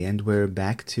And we're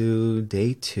back to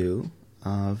day 2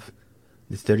 of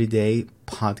the 30-day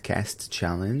podcast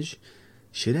challenge.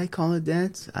 Should I call it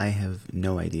that? I have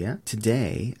no idea.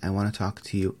 Today, I want to talk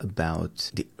to you about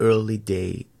the early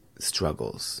day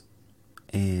struggles.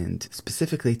 And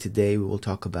specifically today, we will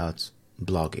talk about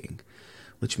blogging,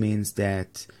 which means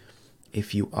that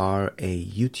if you are a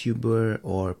YouTuber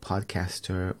or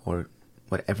podcaster or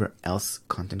whatever else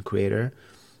content creator,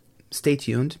 stay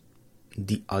tuned.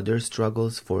 The other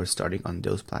struggles for starting on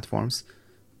those platforms,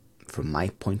 from my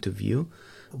point of view,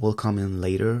 will come in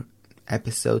later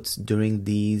episodes during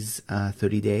these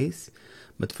 30 days.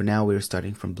 But for now, we're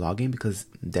starting from blogging because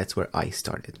that's where I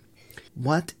started.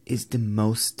 What is the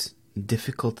most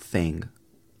difficult thing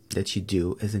that you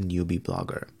do as a newbie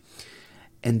blogger?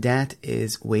 And that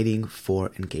is waiting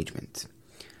for engagement.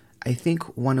 I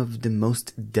think one of the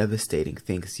most devastating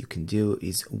things you can do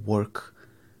is work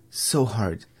so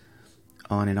hard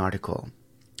on an article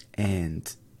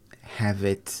and have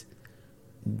it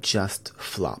just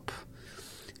flop.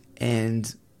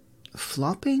 And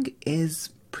flopping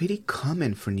is pretty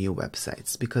common for new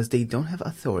websites because they don't have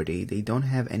authority, they don't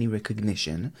have any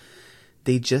recognition.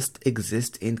 They just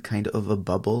exist in kind of a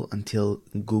bubble until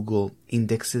Google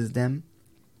indexes them.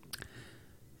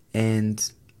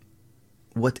 And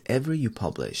whatever you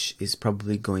publish is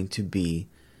probably going to be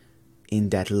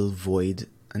in that little void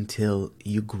until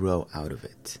you grow out of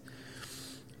it.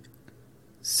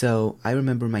 So I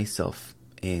remember myself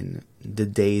in the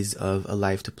days of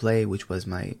Alive to Play, which was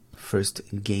my first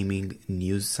gaming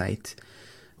news site.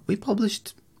 We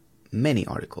published many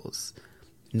articles,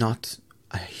 not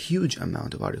a huge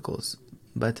amount of articles,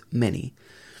 but many.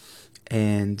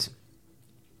 And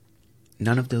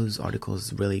none of those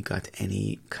articles really got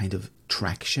any kind of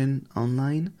traction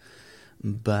online,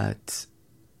 but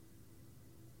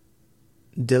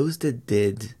those that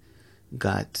did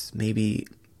got maybe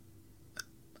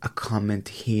a comment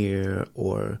here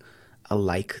or a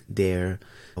like there.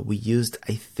 We used,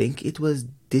 I think it was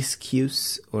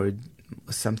Disqus or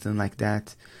something like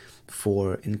that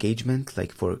for engagement,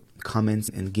 like for comments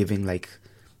and giving like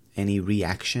any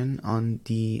reaction on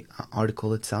the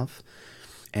article itself.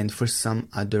 And for some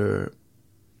other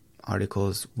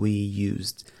articles, we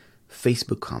used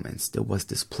Facebook comments. There was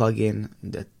this plugin,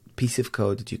 that piece of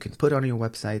code that you can put on your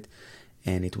website,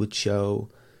 and it would show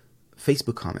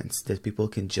Facebook comments that people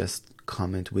can just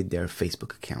comment with their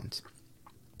Facebook account.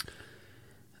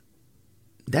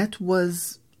 That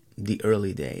was the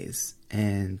early days,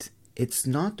 and it's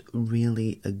not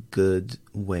really a good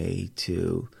way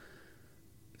to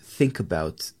think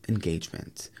about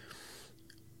engagement.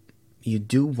 You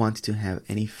do want to have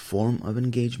any form of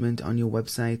engagement on your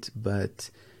website, but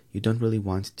you don't really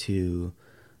want to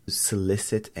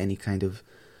solicit any kind of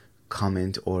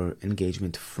comment or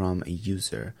engagement from a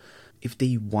user. If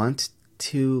they want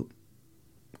to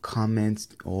comment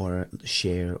or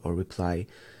share or reply,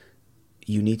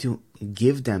 you need to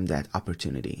give them that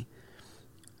opportunity.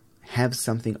 Have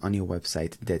something on your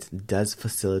website that does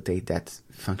facilitate that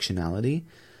functionality,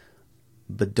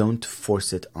 but don't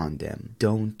force it on them.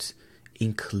 Don't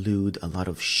include a lot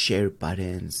of share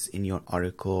buttons in your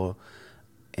article.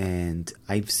 And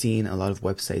I've seen a lot of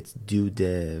websites do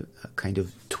the kind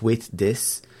of tweet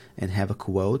this and have a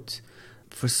quote.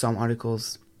 For some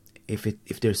articles,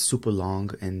 if they're super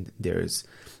long and there's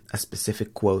a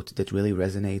specific quote that really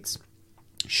resonates,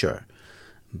 sure.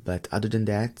 But other than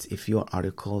that, if your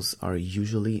articles are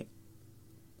usually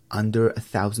under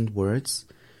 1,000 words,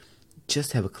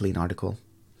 just have a clean article.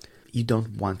 You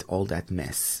don't want all that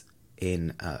mess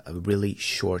in a really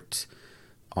short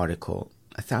article.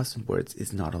 1,000 words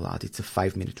is not a lot. It's a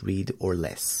 5-minute read or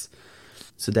less.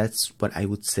 So that's what I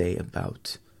would say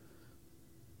about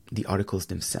the articles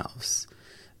themselves.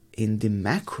 In the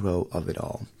macro of it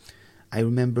all, I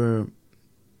remember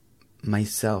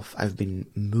myself, I've been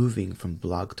moving from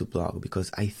blog to blog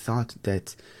because I thought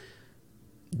that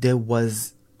there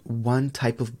was one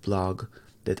type of blog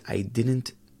that I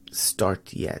didn't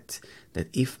start yet, that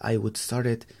if I would start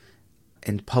it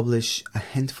and publish a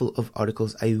handful of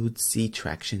articles, I would see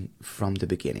traction from the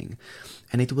beginning.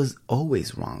 And it was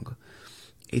always wrong.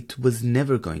 It was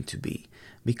never going to be,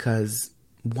 because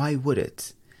why would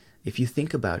it? If you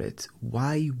think about it,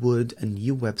 why would a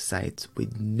new website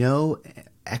with no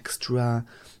extra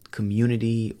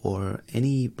community or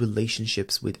any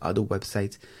relationships with other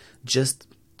websites just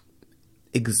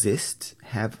exist,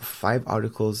 have 5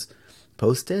 articles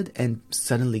posted, and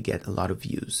suddenly get a lot of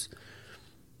views?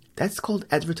 That's called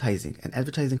advertising, and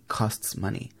advertising costs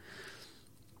money.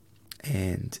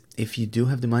 And if you do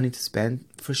have the money to spend,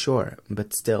 for sure,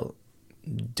 but still,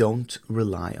 don't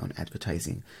rely on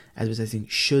advertising. Advertising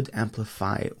should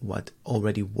amplify what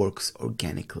already works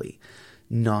organically,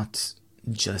 not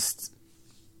just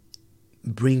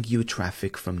bring you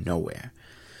traffic from nowhere.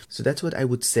 So that's what I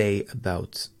would say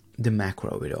about the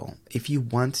macro of it all. If you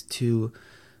want to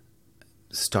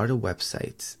start a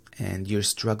website and you're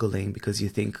struggling because you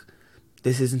think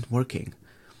this isn't working,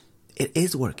 it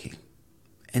is working.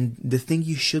 And the thing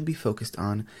you should be focused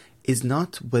on is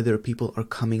not whether people are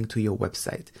coming to your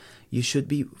website. You should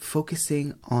be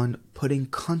focusing on putting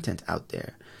content out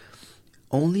there.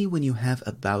 Only when you have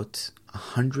about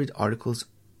 100 articles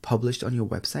published on your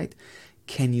website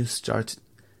can you start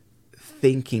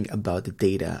thinking about the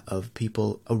data of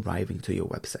people arriving to your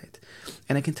website.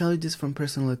 And I can tell you this from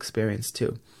personal experience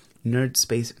too. Nerd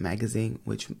Space Magazine,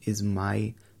 which is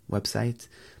my website,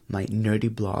 my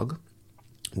nerdy blog,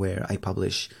 where I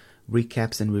publish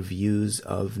recaps and reviews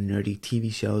of nerdy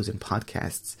TV shows and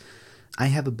podcasts. I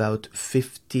have about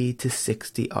 50 to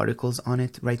 60 articles on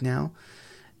it right now,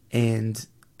 and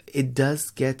it does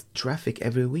get traffic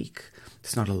every week.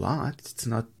 It's not a lot. It's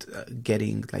not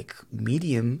getting like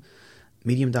Medium.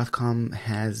 Medium.com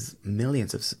has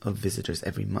millions of visitors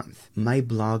every month. My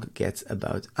blog gets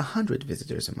about 100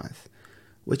 visitors a month,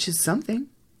 which is something.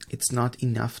 It's not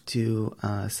enough to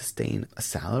sustain a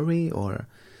salary or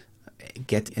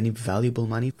get any valuable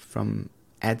money from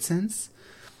AdSense,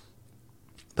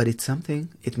 but it's something.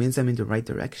 It means I'm in the right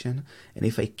direction, and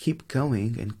if I keep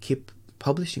going and keep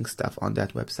publishing stuff on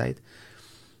that website,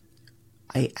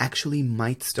 I actually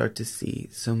might start to see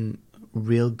some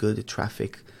real good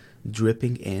traffic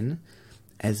dripping in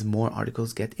as more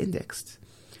articles get indexed.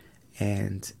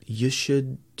 And you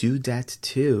should do that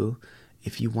too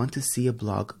if you want to see a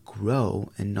blog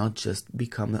grow and not just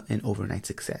become an overnight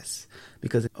success.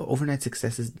 Because overnight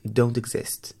successes don't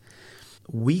exist.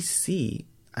 We see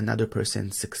another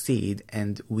person succeed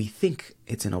and we think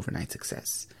it's an overnight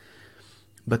success.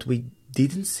 But we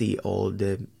didn't see all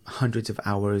the hundreds of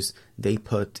hours they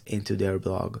put into their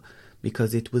blog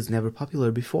because it was never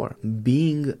popular before.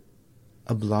 Being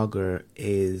a blogger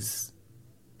is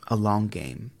a long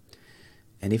game.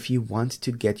 And if you want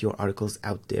to get your articles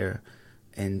out there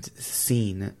and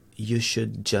seen, you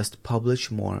should just publish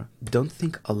more. Don't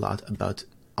think a lot about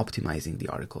optimizing the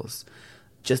articles.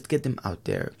 Just get them out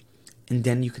there. And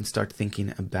then you can start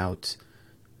thinking about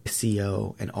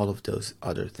SEO and all of those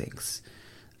other things.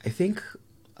 I think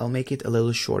I'll make it a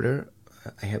little shorter.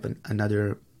 I have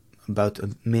another about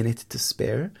a minute to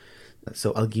spare.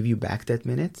 So I'll give you back that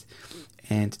minute.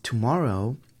 And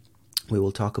tomorrow we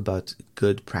will talk about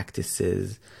good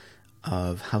practices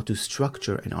of how to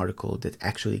structure an article that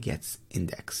actually gets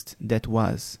indexed. That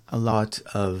was a lot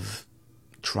of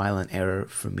trial and error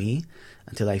for me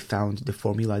until I found the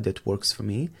formula that works for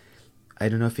me. I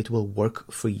don't know if it will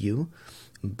work for you,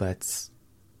 but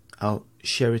I'll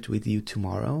share it with you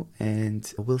tomorrow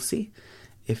and we'll see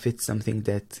if it's something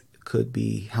that could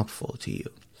be helpful to you.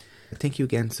 Thank you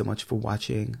again so much for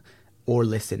watching or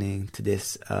listening to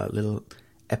this little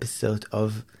episode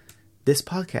of this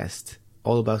podcast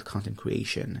all about content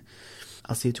creation.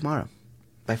 I'll see you tomorrow.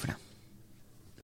 Bye for now.